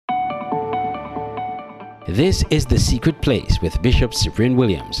This is The Secret Place with Bishop Cyprian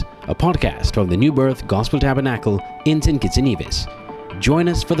Williams, a podcast from the New Birth Gospel Tabernacle in St. Kitts and Nevis. Join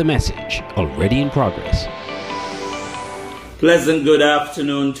us for the message already in progress. Pleasant good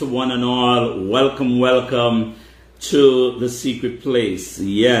afternoon to one and all. Welcome to The Secret Place.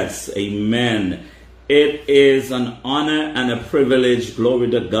 Yes, amen. It is an honor and a privilege.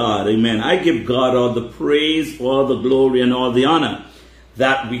 Glory to God. Amen. I give God all the praise, all the glory, and all the honor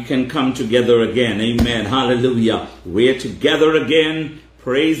that we can come together again. Amen. Hallelujah. We're together again,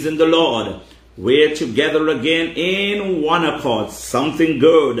 praising the Lord. We're together again in one accord. Something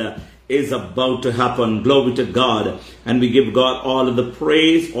good is about to happen. Glory to God. And we give God all of the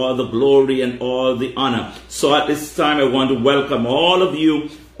praise, all the glory, and all the honor. So at this time, I want to welcome all of you,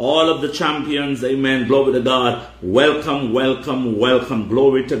 all of the champions. Amen. Glory to God. Welcome.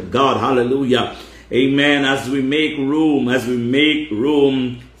 Glory to God. Hallelujah. Amen. As we make room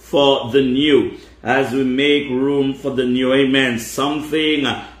for the new, amen. Something,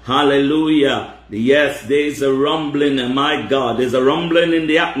 hallelujah. Yes, there's a rumbling, my God, there's a rumbling in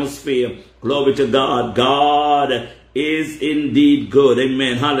the atmosphere. Glory to God. God is indeed good.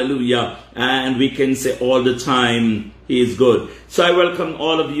 Amen. Hallelujah. And we can say all the time, He is good. So I welcome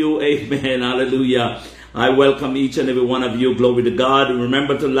all of you. Amen. Hallelujah. I welcome each and every one of you. Glory to God.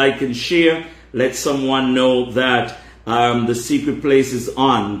 Remember to like and share. Let someone know that the secret place is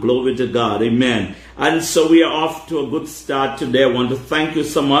on. Glory to God. Amen. And so we are off to a good start today. I want to thank you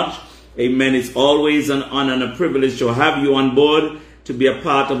so much. Amen. It's always an honor and a privilege to have you on board, to be a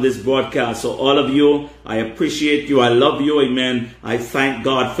part of this broadcast. So all of you, I appreciate you. I love you. Amen. I thank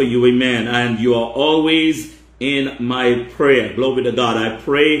God for you. Amen. And you are always in my prayer. Glory to God. I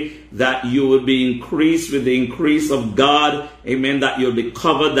pray that you will be increased with the increase of God. Amen. That you'll be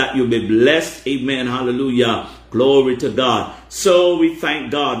covered, that you'll be blessed. Amen. Hallelujah. Glory to God. So we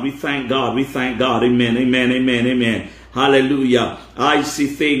thank God. We thank God. Amen. Amen. Hallelujah. I see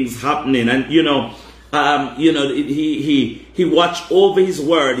things happening. And he watched over his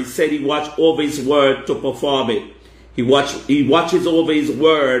word. He said he watched over his word to perform it. He watches over his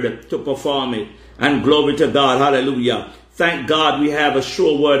word to perform it. And glory to God. Hallelujah. Thank God we have a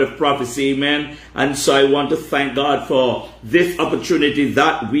sure word of prophecy. Amen. And so I want to thank God for this opportunity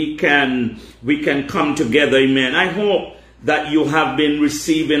that we can come together. Amen. I hope that you have been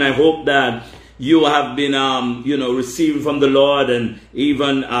receiving. I hope that you have been, receiving from the Lord, and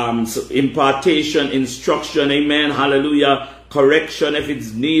even impartation, instruction. Amen. Hallelujah. Correction if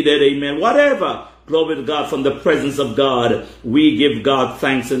it's needed. Amen. Whatever. Glory to God, from the presence of God. We give God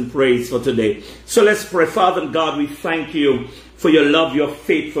thanks and praise for today. So let's pray. Father God, we thank you for your love, your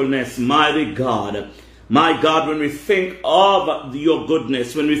faithfulness, mighty God. My God, when we think of your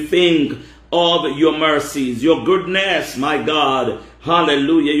goodness, when we think of your mercies, your goodness, my God,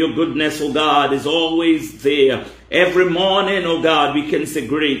 hallelujah, your goodness, oh God, is always there. Every morning, oh God, we can say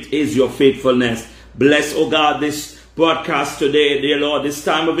great is your faithfulness. Bless, oh God, this broadcast today, dear Lord, this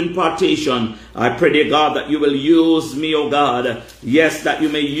time of impartation. I pray, dear God, that you will use me, oh God. Yes, that you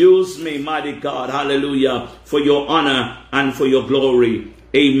may use me, mighty God, hallelujah, for your honor and for your glory.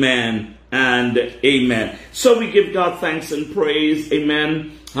 Amen and amen. So we give God thanks and praise.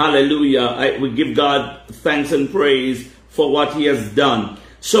 Amen. Hallelujah. We give God thanks and praise for what he has done.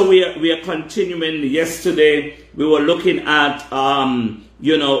 So we are continuing. Yesterday we were looking at,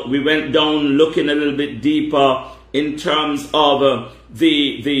 we went down looking a little bit deeper in terms of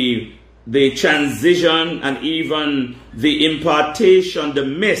the transition and even the impartation, the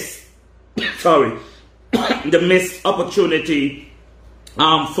missed opportunity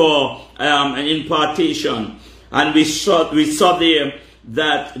for an impartation. And we saw there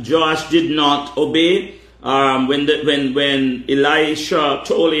that Joash did not obey when Elisha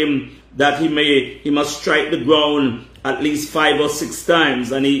told him that he must strike the ground at least 5 or 6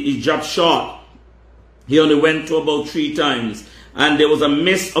 times, and he dropped short. He only went to about 3 times, and there was a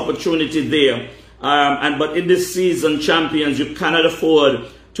missed opportunity there. But in this season, champions, you cannot afford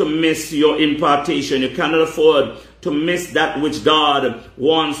to miss your impartation. You cannot afford to miss that which God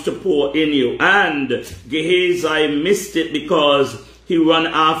wants to pour in you. And Gehazi missed it because he ran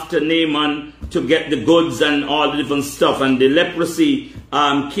after Naaman to get the goods and all the different stuff, and the leprosy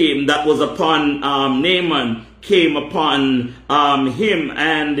came that was upon Naaman, came upon him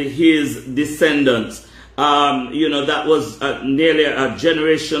and his descendants. That was nearly a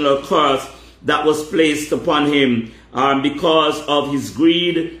generational curse that was placed upon him because of his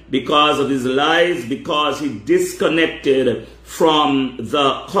greed, because of his lies, because he disconnected from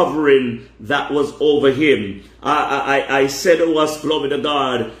the covering that was over him. I said to us, glory to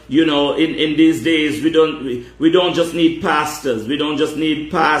God, in these days we don't just need pastors. We don't just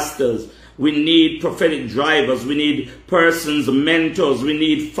need pastors. We need prophetic drivers. We need persons, mentors. We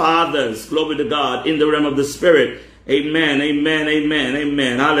need fathers, glory to God, in the realm of the Spirit. Amen, amen, amen,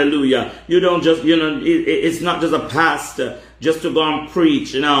 amen. Hallelujah. You don't just, it's not just a pastor just to go and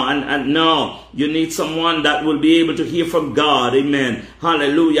preach, and no, you need someone that will be able to hear from God. Amen.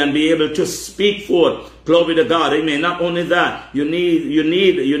 Hallelujah. And be able to speak forth. Glory to God. Amen. Not only that, you need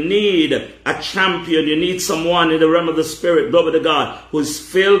a champion. You need someone in the realm of the Spirit. Glory to God, who is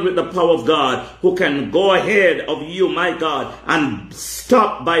filled with the power of God, who can go ahead of you, my God, and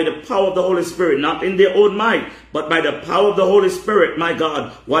stop by the power of the Holy Spirit, not in their own might, but by the power of the Holy Spirit, my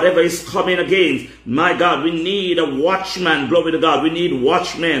God, whatever is coming against, my God, we need a watchman, glory to God. We need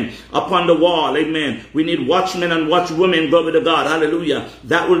watchmen upon the wall, amen. We need watchmen and watchwomen, glory to God, hallelujah,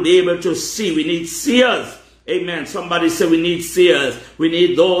 that will be able to see. We need seers, amen. Somebody say we need seers. We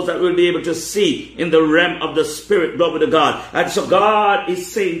need those that will be able to see in the realm of the Spirit, glory to God. And so God is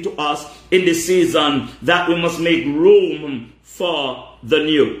saying to us in this season that we must make room for the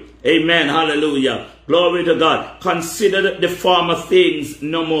new. Amen. Hallelujah. Glory to God. Consider the former things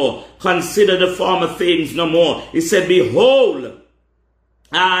no more. Consider the former things no more. He said, behold,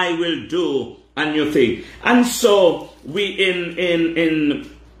 I will do a new thing. And so we in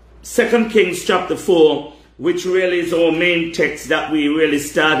 2 Kings chapter 4, which really is our main text that we really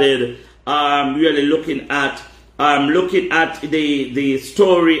started really looking at the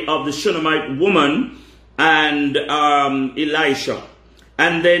story of the Shunammite woman and Elisha.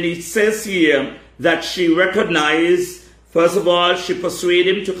 And then it says here that she recognized, first of all, she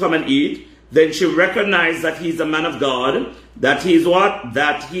persuaded him to come and eat. Then she recognized that he's a man of God. That he is what?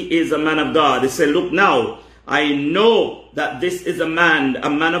 That he is a man of God. He said, look now, I know that this is a man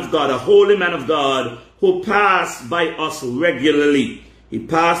of God, a holy man of God, who passed by us regularly. He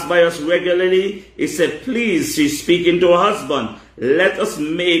passed by us regularly. He said, please, she's speaking to her husband, let us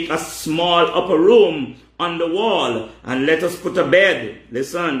make a small upper room on the wall, and let us put a bed.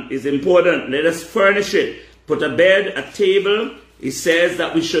 Listen, it's important. Let us furnish it. Put a bed, a table. He says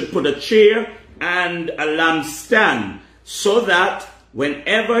that we should put a chair and a lampstand, so that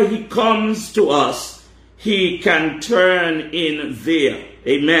whenever he comes to us, he can turn in there.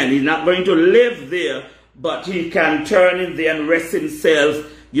 Amen. He's not going to live there, but he can turn in there and rest himself,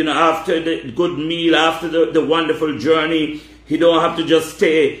 after the good meal, after the wonderful journey. He don't have to just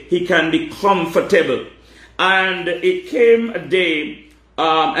stay. He can be comfortable. And it came a day,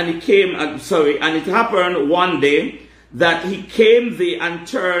 and it happened one day that he came there and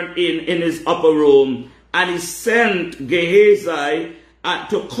turned in his upper room, and he sent Gehazi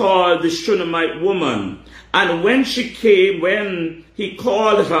to call the Shunammite woman. And when she came, when he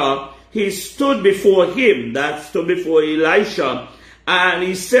called her, he stood before him, that stood before Elisha, and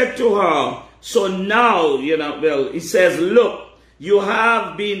he said to her, so now, he says, look, you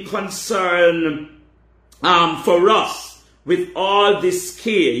have been concerned for us with all this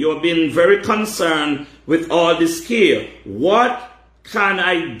care. You have been very concerned with all this care. What can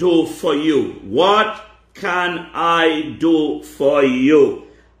I do for you? What can I do for you?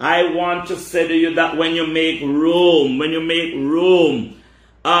 I want to say to you that when you make room, and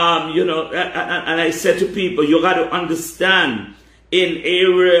I said to people, you got to understand in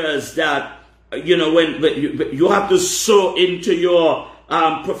areas that, when you have to sow into your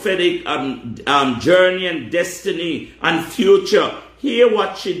prophetic journey and destiny and future. Hear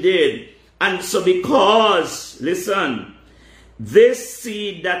what she did. And so because, listen, this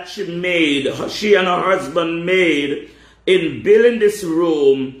seed that she and her husband made in building this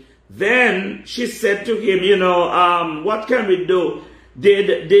room, then she said to him, what can we do?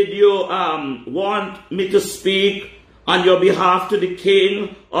 Did you want me to speak on your behalf to the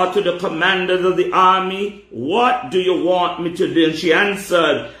king or to the commanders of the army? What do you want me to do? And she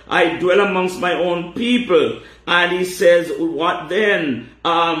answered, I dwell amongst my own people. And he says, what then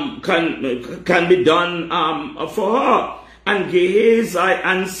can be done for her? And Gehazi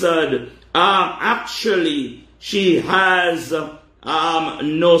answered, actually, she has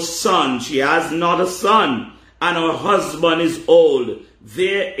no son. She has not a son. And her husband is old.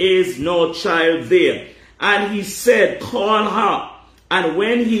 There is no child there. And he said, call her. And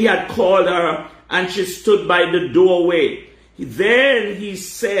when he had called her, and she stood by the doorway, then he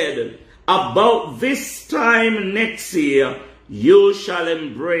said, about this time next year, you shall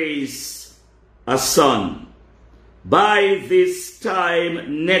embrace a son. By this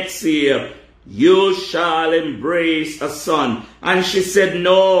time next year, you shall embrace a son. And she said,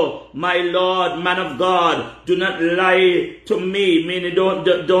 no, my Lord, man of God, do not lie to me. Meaning,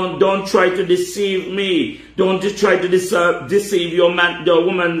 don't try to deceive me. Don't try to deceive your man, the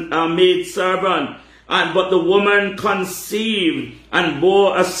woman maid servant. But the woman conceived and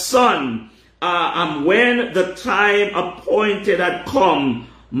bore a son. when the time appointed had come,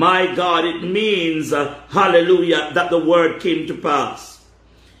 my God, it means, hallelujah, that the word came to pass.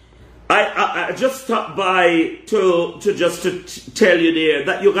 I just stopped by to tell you there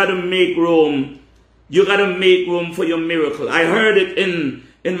that you got to make room. You got to make room for your miracle. I heard it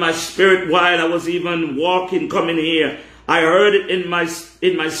in my spirit while I was even walking, coming here. I heard it in my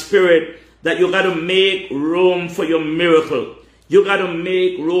spirit that you got to make room for your miracle. You got to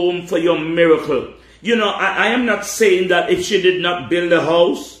make room for your miracle. You know, I am not saying that if she did not build a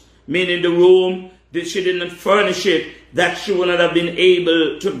house, meaning the room, that she did not furnish it, that she would not have been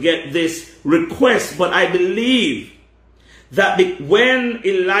able to get this request. But I believe that when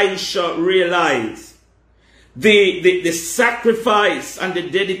Elisha realized the sacrifice and the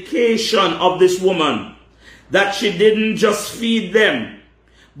dedication of this woman, that she didn't just feed them,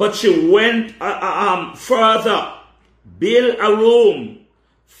 but she went further, build a room,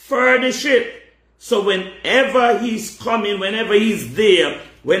 furnish it, so whenever he's coming, whenever he's there,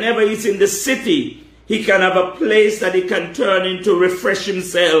 whenever he's in the city, he can have a place that he can turn into, refresh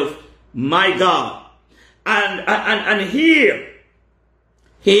himself. My God. And here,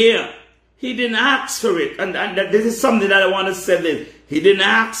 he didn't ask for it. And this is something that I want to say this. He didn't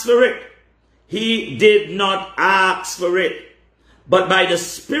ask for it. He did not ask for it. But by the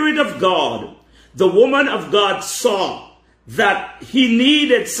Spirit of God, the woman of God saw that he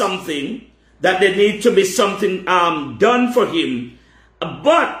needed something, that there needed to be something done for him.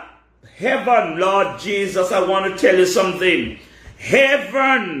 But heaven, Lord Jesus, I want to tell you something.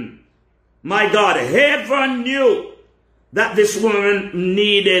 Heaven, my God, heaven knew that this woman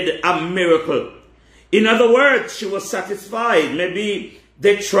needed a miracle. In other words, she was satisfied. Maybe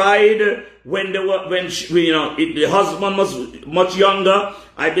they tried when the husband was much younger.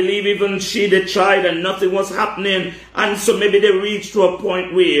 I believe even they tried and nothing was happening. And so maybe they reached to a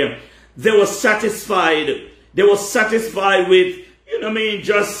point where they were satisfied. They were satisfied with,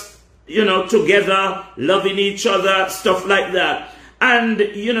 just, together, loving each other, stuff like that. And,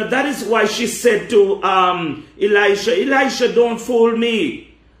 that is why she said to Elisha, don't fool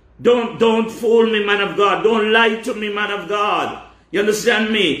me. Don't fool me, man of God. Don't lie to me, man of God. You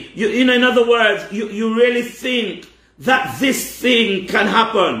understand me? In other words, you really think that this thing can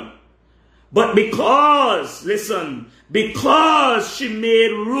happen. But because she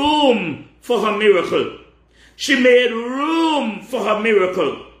made room for her miracle. She made room for her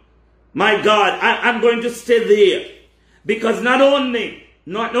miracle. My God, I'm going to stay there. Because not only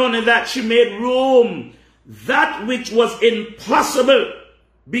that, she made room. That which was impossible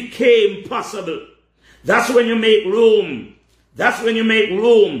became possible. That's when you make room. That's when you make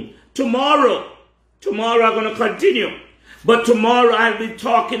room. Tomorrow I'm going to continue. But tomorrow I'll be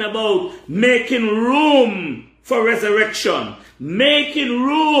talking about making room for resurrection. Making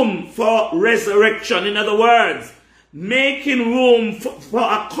room for resurrection. In other words, making room for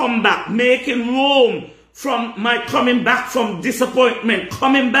a comeback. Making room from my coming back from disappointment.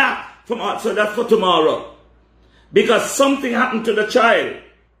 Coming back from... So that's for tomorrow. Because something happened to the child.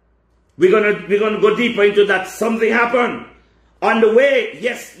 We're gonna go deeper into that. Something happened. On the way,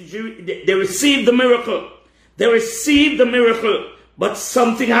 yes, they received the miracle. They received the miracle, but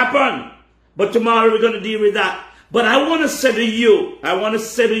something happened. But tomorrow we're going to deal with that. But I want to say to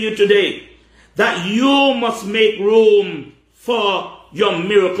you today, that you must make room for your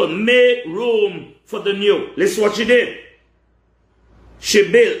miracle. Make room for the new. Listen what she did.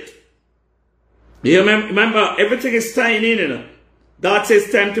 She built. You remember, everything is tying in. God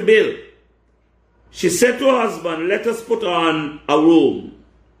says time to build. She said to her husband, let us put on a room.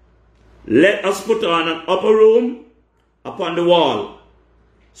 Let us put on an upper room upon the wall.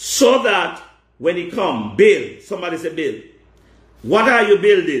 So that when he come, build. Somebody say build. What are you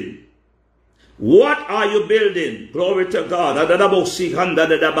building? What are you building? Glory to God.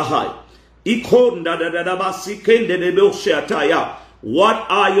 What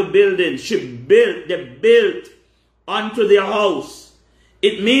are you building? They built unto their house.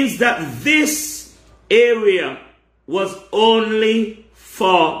 It means that this area was only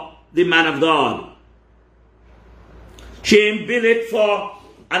for the man of God. She ain't built it for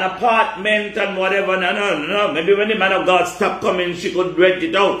an apartment and whatever. No. Maybe when the man of God stopped coming, she could rent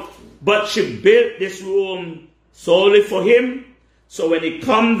it out. But she built this room solely for him. So when he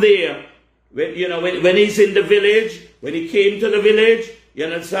come there, when he's in the village, when he came to the village, you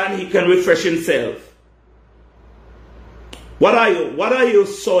understand, he can refresh himself. What are you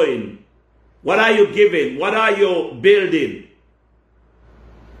sowing? What are you giving? What are you building?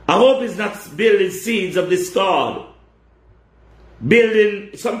 I hope it's not building seeds of discord.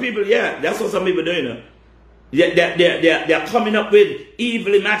 Building, some people, yeah, that's what some people do, They're coming up with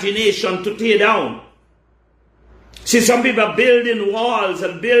evil imagination to tear down. See, some people are building walls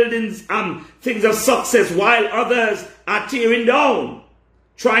and building things of success while others are tearing down,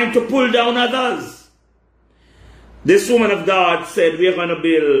 trying to pull down others. This woman of God said, we're going to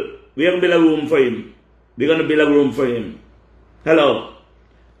build a room for him. We're going to build a room for him. Hello.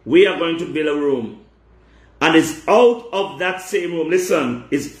 We are going to build a room. And it's out of that same room. Listen,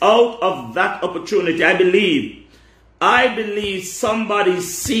 it's out of that opportunity. I believe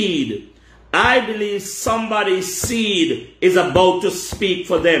somebody's seed. I believe somebody's seed is about to speak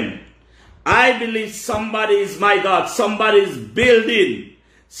for them. I believe somebody's building.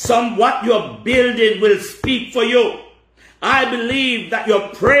 What you're building will speak for you. I believe that your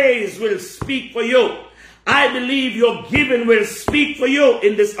praise will speak for you. I believe your giving will speak for you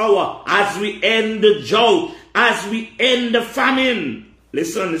in this hour as we end the drought, as we end the famine.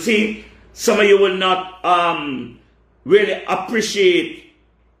 Listen, see, some of you will not really appreciate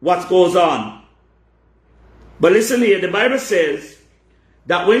what goes on. But listen here, the Bible says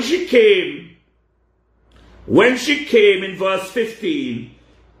that when she came in verse 15,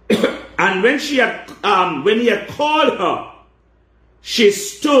 and when he had called her, she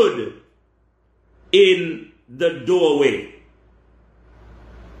stood in the doorway.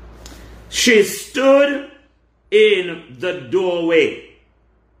 She stood in the doorway.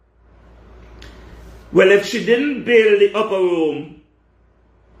 Well, if she didn't build the upper room,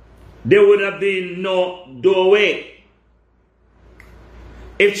 there would have been no doorway.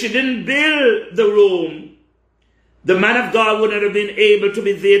 If she didn't build the room, the man of God wouldn't have been able to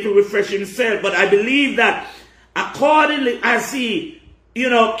be there to refresh himself. But I believe that accordingly, as he,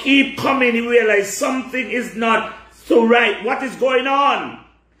 keep coming, he realized something is not so right. What is going on?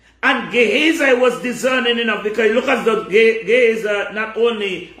 And Gehazi was discerning enough, because look at the Gehazi, not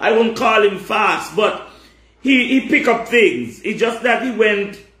only, I won't call him fast, but he picked up things. It's just that he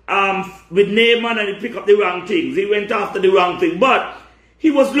went with Naaman and he picked up the wrong things. He went after the wrong thing. But he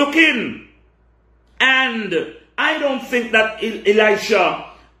was looking. And I don't think that Elisha,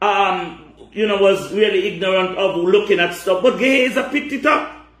 was really ignorant of looking at stuff. But Gehazi picked it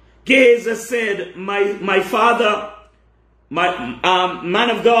up. Gehazi said, my father, my man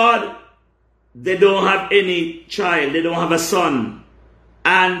of God, they don't have any child. They don't have a son.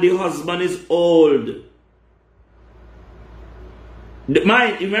 And the husband is old.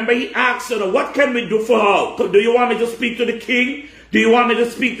 Remember, he asked her, what can we do for her? Do you want me to speak to the king? Do you want me to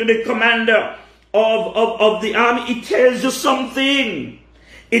speak to the commander of the army? It tells you something.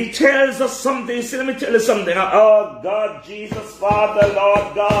 It tells us something. See, let me tell you something. Oh, God, Jesus, Father,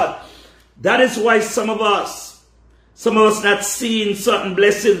 Lord God. That is why some of us not seeing certain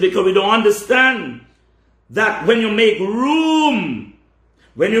blessings, because we don't understand that when you make room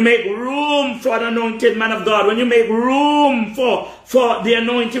for an anointed man of God, when you make room for the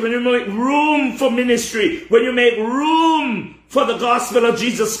anointing, when you make room for ministry, when you make room for the gospel of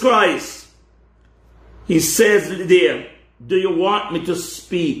Jesus Christ, he says there, do you want me to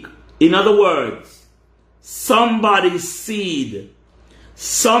speak? In other words, somebody's seed,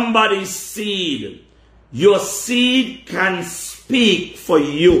 your seed can speak for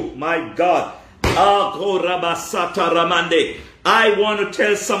you. My God. I want to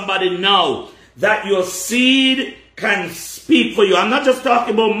tell somebody now that your seed can speak for you. I'm not just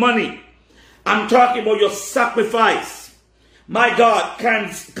talking about money. I'm talking about your sacrifice. My God can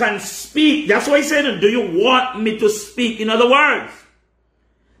speak. That's why he said, do you want me to speak? In other words,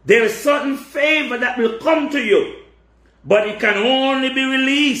 there is certain favor that will come to you, but it can only be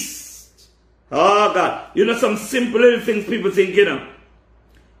released. Oh God. Some simple little things people think,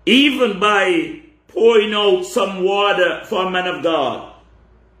 even by pouring out some water for a man of God.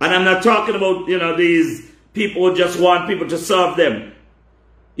 And I'm not talking about, these people who just want people to serve them.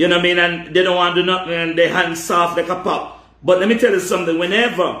 You know what I mean? And they don't want to do nothing and their hands soft like a pop. But let me tell you something.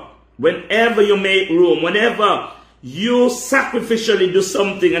 Whenever you make room, whenever you sacrificially do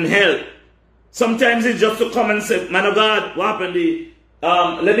something and help, sometimes it's just to come and say, man of God, what happened?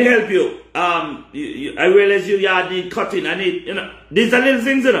 Let me help you. I realize you need cutting. I need, these are little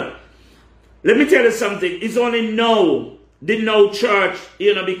things, Let me tell you something. It's only the no church,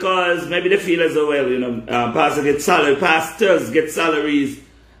 because maybe they feel as well, pastors get salaries.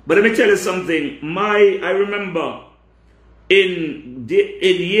 But let me tell you something. I remember in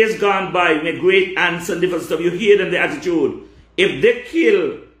years gone by, my great aunts and different stuff, you hear them, the attitude. If they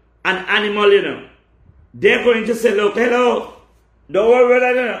kill an animal, they're going to say, look, hello, don't worry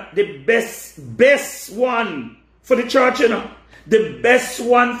about that, the best one for the church, the best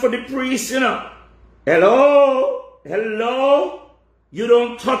one for the priest, Hello, you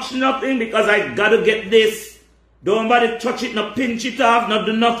don't touch nothing because I gotta get this Don't nobody touch it, no pinch it off, no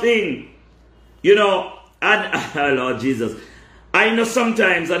do nothing. You know, and Lord Jesus. I know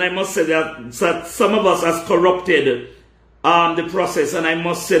sometimes, and I must say that some of us has corrupted the process, and I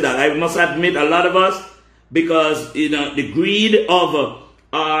must say that. I must admit a lot of us, because, you know, the greed of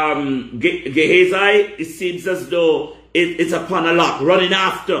Gehazi, it seems as though it's upon a lot, running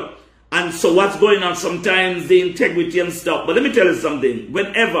after. And so what's going on sometimes, the integrity and stuff. But let me tell you something.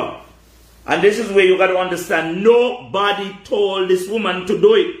 Whenever, and this is where you got to understand, nobody told this woman to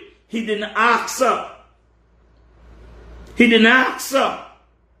do it. He didn't ask her. He didn't ask her.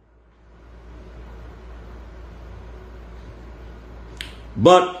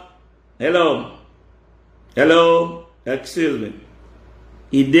 But, hello, excuse me.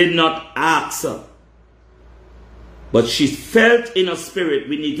 He did not ask her. But she felt in her spirit,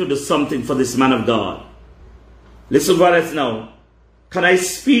 we need to do something for this man of God. Listen, brothers, now. Can I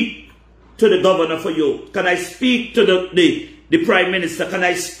speak to the governor for you? Can I speak to the prime minister? Can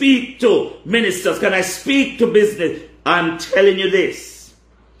I speak to ministers? Can I speak to business? I'm telling you this.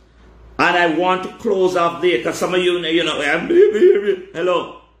 And I want to close off there, because some of you know,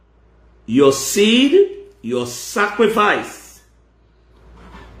 hello. Your seed, your sacrifice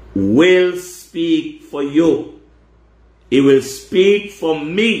will speak for you. It will speak for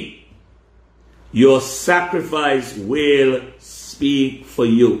me. Your sacrifice will speak for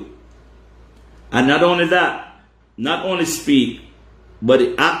you. And not only that, not only speak, but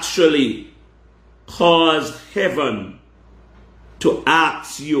it actually caused heaven to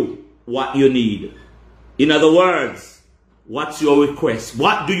ask you what you need. In other words, what's your request?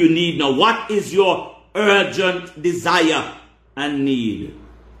 What do you need now? What is your urgent desire and need?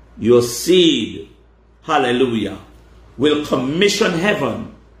 Your seed, hallelujah, will commission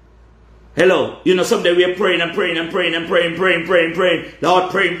heaven. Hello, you know, someday we are praying and praying and praying and praying, praying.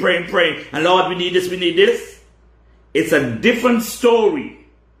 Lord, praying. And Lord, we need this, we need this. It's a different story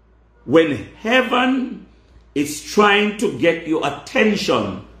when heaven is trying to get your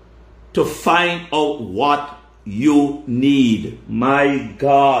attention to find out what you need. My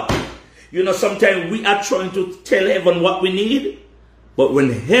God. You know, sometimes we are trying to tell heaven what we need, but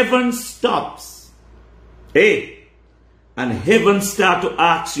when heaven stops, and heaven start to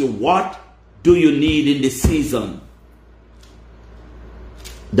ask you, what do you need in this season?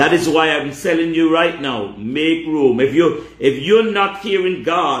 That is why I'm telling you right now, make room. If you're not hearing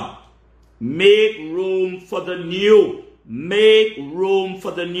God, make room for the new. Make room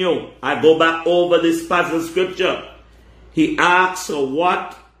for the new. I go back over this passage of scripture. He asks her,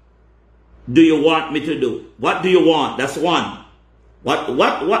 what do you want me to do? What do you want? That's one. What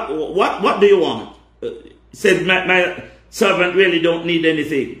do you want? He said, my servant really don't need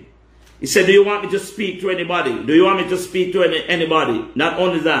anything. He said, do you want me to speak to anybody? Do you want me to speak to anybody? Not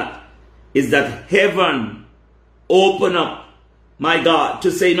only that, is that heaven open up, my God,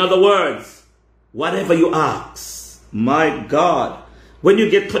 to say, in other words, whatever you ask, my God, when you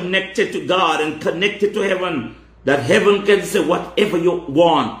get connected to God and connected to heaven, that heaven can say whatever you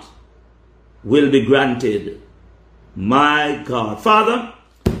want will be granted. My God. Father,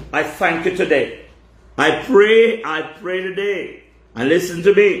 I thank you today. I pray today, and listen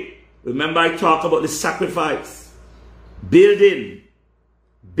to me. Remember, I talk about the sacrifice. Building.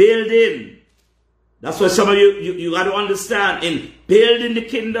 That's why some of you got to understand, in building the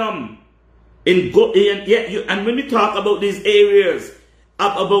kingdom, and when we talk about these areas,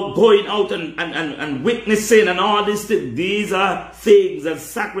 about going out and witnessing and all these things, these are things and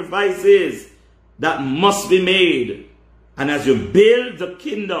sacrifices that must be made. And as you build the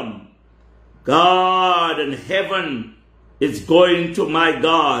kingdom, God and heaven is going to, my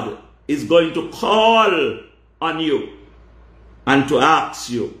God, is going to call on you and to ask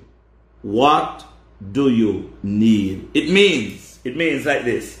you, what do you need? It means like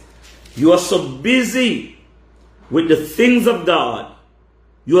this. You are so busy with the things of God.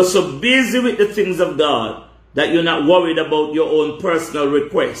 You are so busy with the things of God that you're not worried about your own personal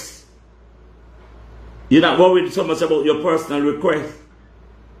requests. You're not worried so much about your personal request.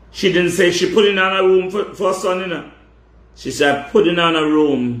 She didn't say she put in on a room for her son, you know. She said, put in on a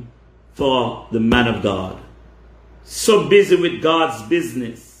room for the man of God. So busy with God's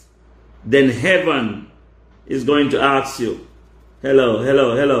business. Then heaven is going to ask you. Hello.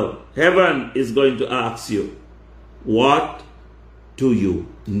 Heaven is going to ask you, what do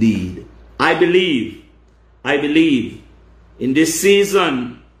you need? I believe in this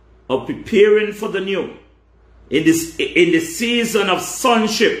season of preparing for the new, in the season of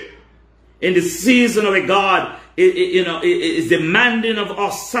sonship, in the season of a God is demanding of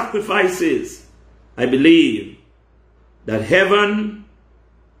us sacrifices. I believe that heaven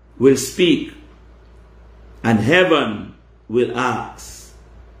will speak And heaven will ask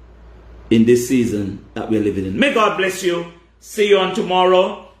in this season that we're living in. May God bless you. See you on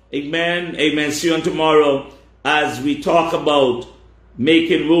tomorrow. Amen. Amen. See you on tomorrow as we talk about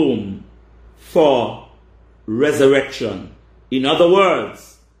making room for resurrection. In other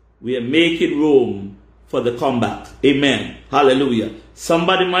words, we are making room for the comeback. Amen. Hallelujah.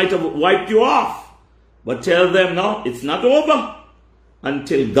 Somebody might have wiped you off, but tell them, no, it's not over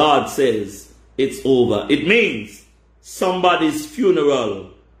until God says it's over. It means somebody's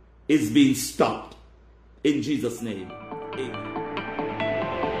funeral is being stopped. In Jesus' name. Amen.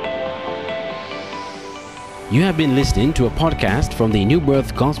 You have been listening to a podcast from the New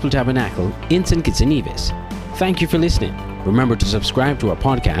Birth Gospel Tabernacle in St. Kitts and Nevis. Thank you for listening. Remember to subscribe to our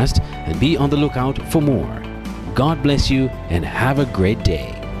podcast and be on the lookout for more. God bless you and have a great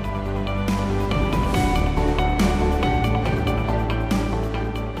day.